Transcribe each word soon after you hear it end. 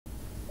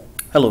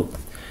Hello.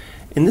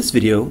 In this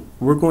video,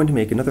 we're going to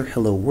make another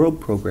Hello World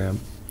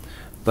program,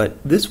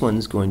 but this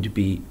one's going to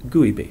be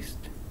GUI based,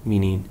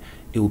 meaning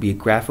it will be a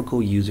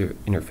graphical user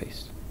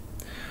interface.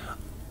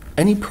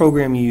 Any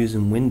program you use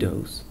in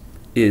Windows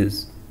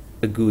is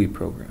a GUI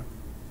program.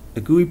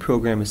 A GUI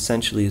program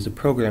essentially is a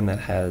program that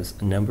has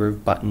a number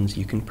of buttons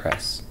you can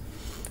press,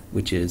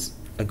 which is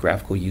a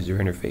graphical user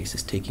interface,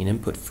 is taking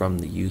input from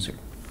the user.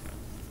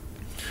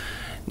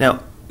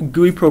 Now,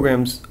 GUI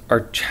programs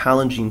are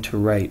challenging to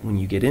write when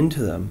you get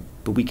into them,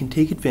 but we can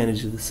take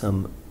advantage of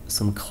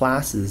some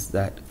classes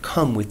that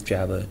come with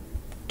Java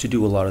to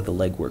do a lot of the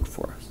legwork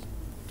for us.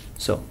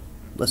 So,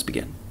 let's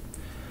begin.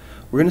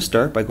 We're going to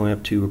start by going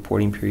up to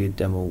Reporting Period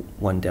Demo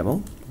 1 Demo.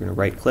 We're going to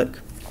right click,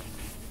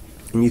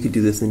 and you could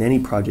do this in any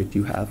project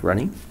you have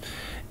running,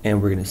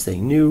 and we're going to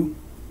say New,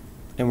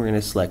 and we're going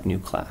to select New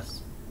Class.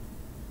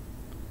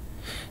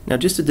 Now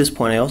just at this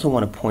point, I also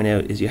want to point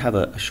out is you have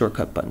a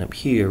shortcut button up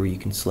here where you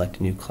can select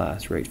a new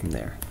class right from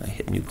there. I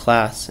hit New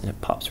Class and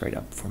it pops right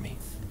up for me.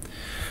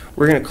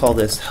 We're going to call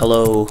this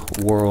Hello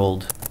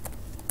World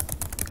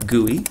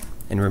GUI,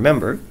 and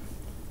remember,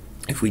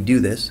 if we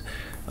do this,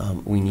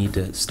 we need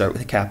to start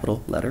with a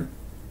capital letter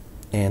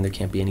and there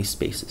can't be any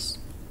spaces.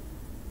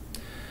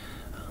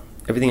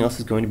 Everything else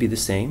is going to be the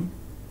same,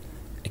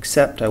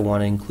 except I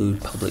want to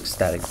include public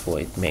static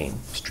void main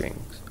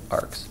strings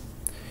args.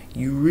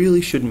 You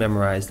really should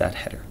memorize that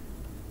header.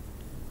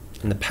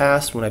 In the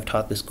past, when I've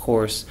taught this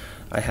course,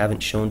 I haven't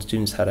shown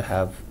students how to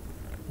have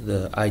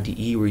the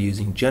IDE we're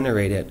using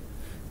generate it.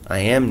 I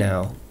am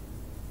now,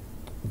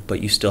 but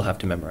you still have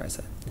to memorize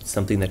that. It's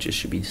something that just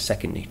should be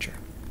second nature.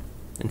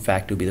 In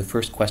fact, it will be the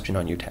first question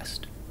on your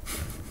test.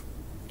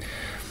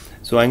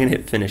 So I'm going to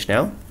hit Finish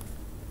now.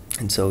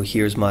 And so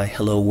here's my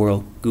Hello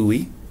World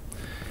GUI.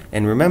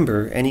 And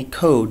remember, any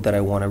code that I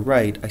want to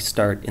write, I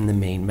start in the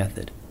main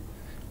method.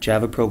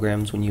 Java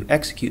programs, when you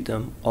execute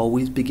them,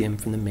 always begin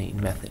from the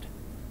main method.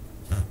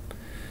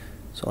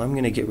 So I'm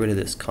going to get rid of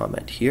this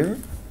comment here.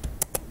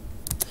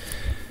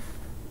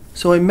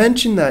 So I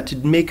mentioned that to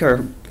make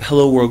our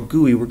Hello World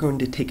GUI, we're going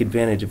to take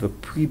advantage of a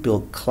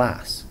pre-built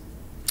class.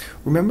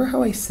 Remember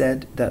how I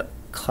said that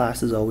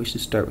classes always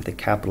should start with a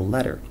capital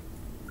letter?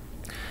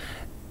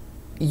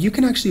 You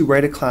can actually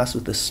write a class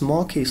with a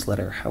small case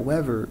letter.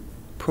 However,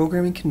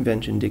 programming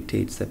convention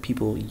dictates that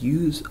people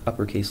use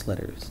uppercase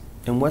letters.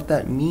 And what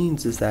that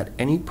means is that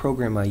any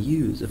program I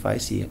use, if I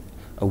see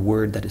a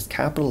word that is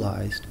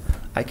capitalized,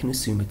 I can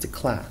assume it's a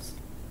class.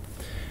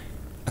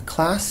 A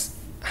class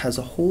has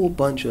a whole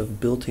bunch of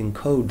built-in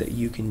code that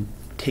you can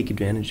take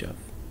advantage of.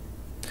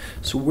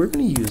 So we're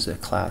going to use a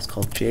class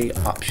called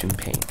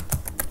JOptionPane.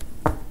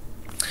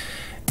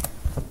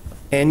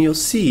 And you'll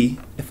see,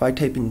 if I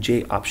type in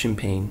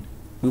JOptionPane,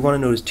 we want to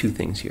notice two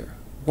things here.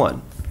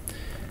 One,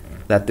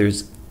 that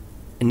there's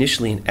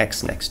initially an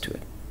X next to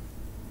it.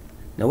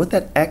 Now what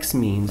that X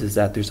means is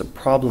that there's a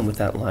problem with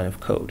that line of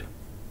code.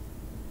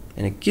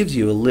 And it gives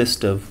you a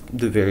list of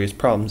the various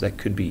problems that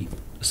could be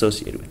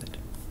associated with it.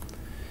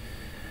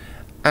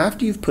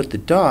 After you've put the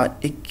dot,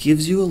 it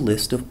gives you a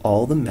list of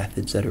all the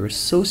methods that are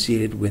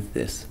associated with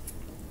this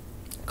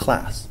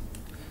class.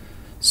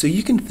 So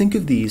you can think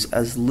of these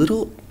as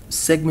little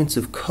segments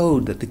of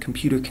code that the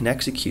computer can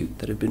execute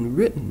that have been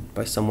written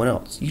by someone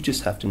else. You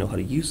just have to know how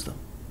to use them.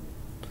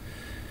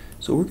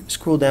 So we're going to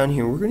scroll down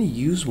here and we're going to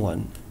use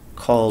one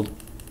called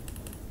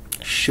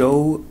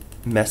Show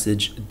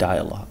Message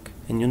Dialog,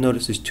 and you'll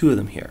notice there's two of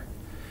them here.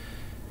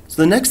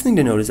 So the next thing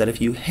to note is that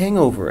if you hang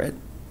over it,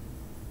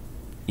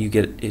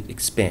 it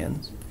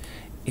expands.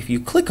 If you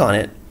click on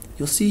it,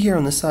 you'll see here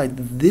on the side,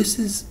 this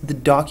is the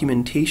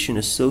documentation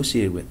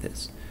associated with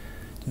this.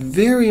 It's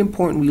very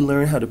important we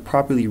learn how to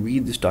properly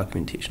read this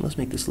documentation. Let's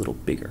make this a little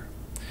bigger.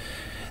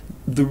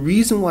 The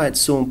reason why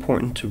it's so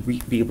important to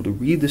be able to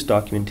read this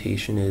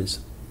documentation is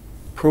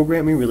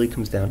programming really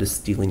comes down to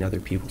stealing other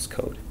people's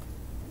code.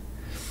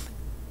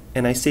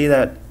 And I say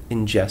that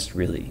in jest,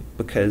 really,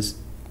 because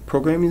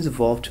programming has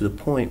evolved to the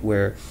point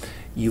where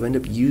you end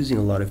up using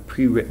a lot of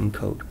pre-written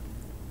code.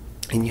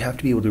 And you have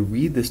to be able to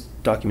read this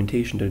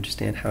documentation to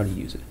understand how to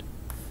use it.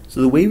 So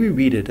the way we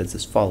read it is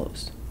as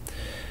follows.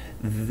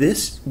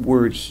 This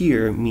word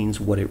here means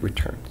what it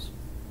returns.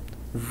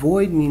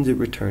 Void means it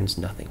returns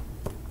nothing.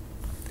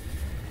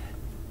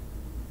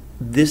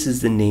 This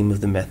is the name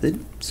of the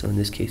method, so in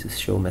this case it's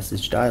show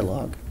message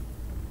dialog.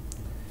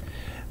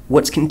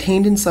 What's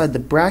contained inside the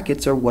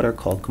brackets are what are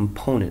called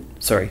parameters.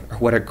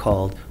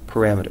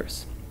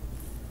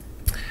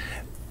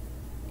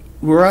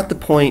 We're at the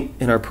point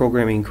in our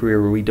programming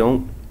career where we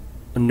don't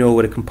know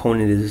what a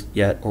component is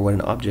yet or what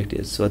an object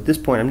is. So at this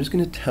point I'm just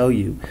going to tell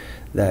you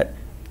that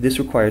this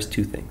requires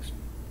two things.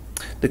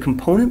 The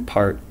component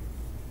part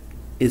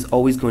is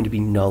always going to be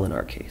null in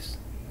our case.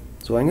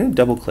 So I'm going to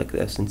double click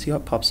this and see how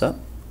it pops up.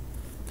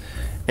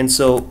 And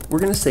so we're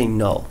going to say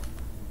null.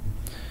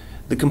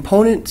 The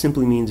component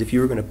simply means if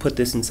you were going to put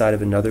this inside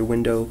of another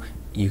window,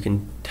 you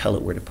can tell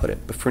it where to put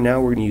it. But for now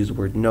we're going to use the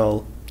word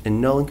null, and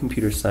null in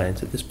computer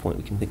science at this point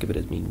we can think of it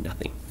as meaning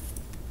nothing.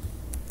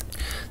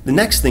 The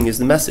next thing is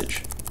the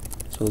message.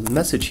 So So the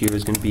message here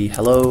is going to be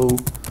hello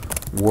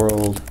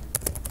world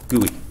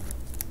GUI.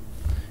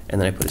 And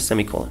then I put a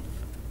semicolon.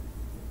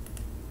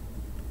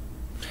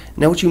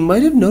 Now what you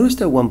might have noticed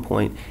at one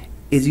point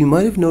is you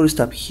might have noticed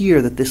up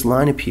here that this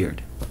line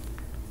appeared.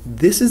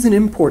 This is an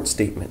import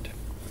statement.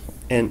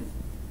 And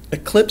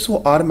Eclipse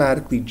will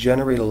automatically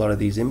generate a lot of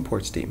these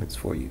import statements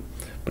for you.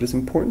 But it's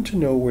important to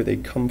know where they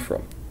come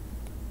from.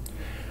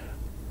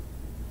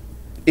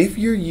 If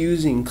you're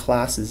using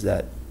classes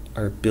that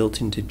are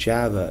built into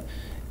Java,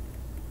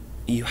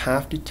 you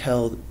have to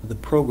tell the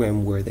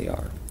program where they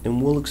are.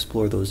 And we'll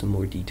explore those in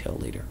more detail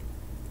later.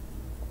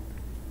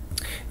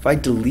 If I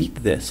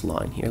delete this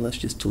line here, let's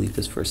just delete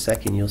this for a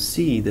second, you'll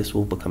see this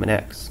will become an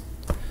X.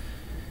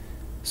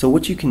 So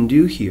what you can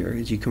do here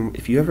is you can,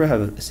 if you ever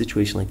have a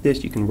situation like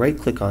this, you can right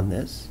click on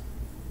this.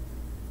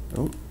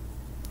 Oh.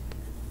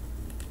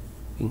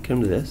 You can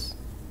come to this.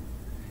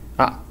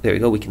 There we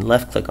go, we can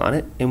left click on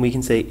it and we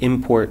can say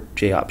import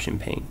JOption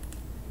pane.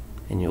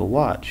 And you'll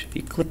watch, if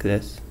you click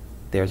this,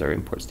 there's our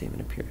import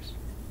statement appears.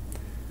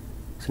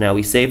 So now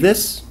we save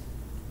this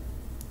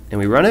and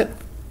we run it.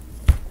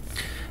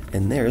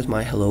 And there's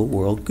my Hello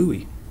World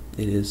GUI.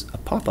 It is a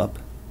pop-up.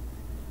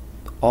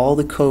 All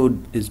the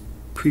code is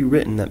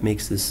pre-written that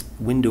makes this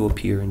window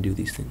appear and do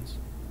these things.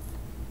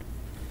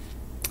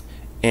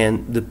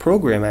 And the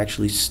program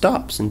actually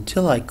stops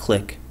until I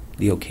click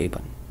the OK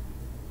button.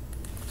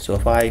 So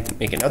if I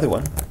make another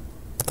one,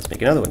 let's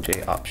make another one,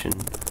 JOption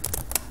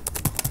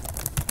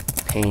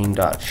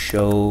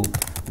pane.show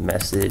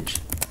message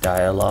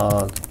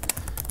dialog,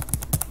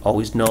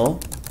 always null,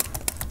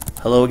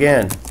 hello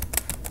again.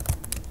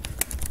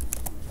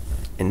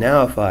 And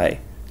now if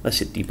let's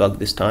hit debug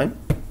this time.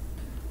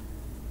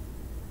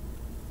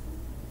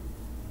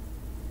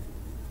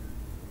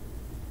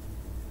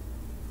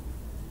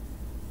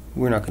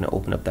 We're not going to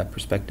open up that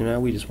perspective now,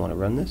 we just want to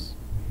run this.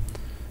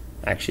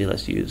 Actually,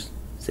 let's use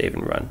save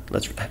and run.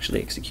 Let's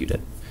actually execute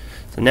it.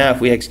 So now if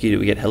we execute it,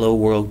 we get hello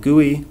world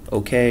GUI,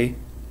 OK,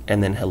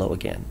 and then hello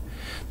again.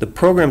 The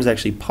program is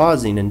actually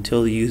pausing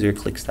until the user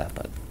clicks that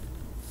button.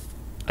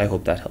 I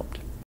hope that helped.